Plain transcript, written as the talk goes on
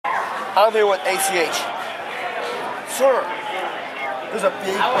I'm here with ACH. Sir, there's a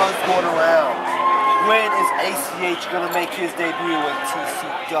big buzz going around. When is ACH going to make his debut in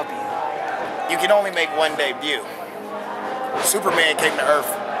TCW? You can only make one debut. Superman came to Earth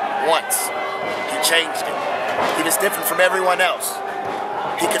once. He changed it. He was different from everyone else.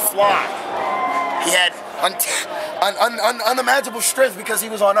 He could fly. He had unimaginable strength because he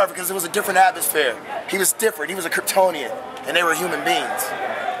was on Earth, because it was a different atmosphere. He was different. He was a Kryptonian, and they were human beings.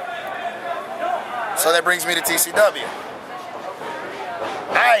 So that brings me to TCW.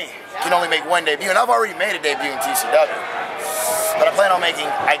 I can only make one debut, and I've already made a debut in TCW. But I plan on making,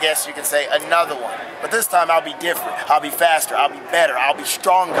 I guess you could say, another one. But this time I'll be different. I'll be faster. I'll be better. I'll be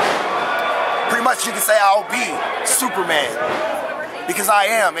stronger. Pretty much you can say I'll be Superman. Because I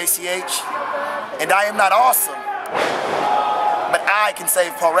am ACH. And I am not awesome. But I can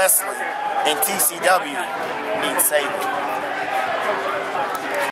save pro wrestling. And TCW needs saving.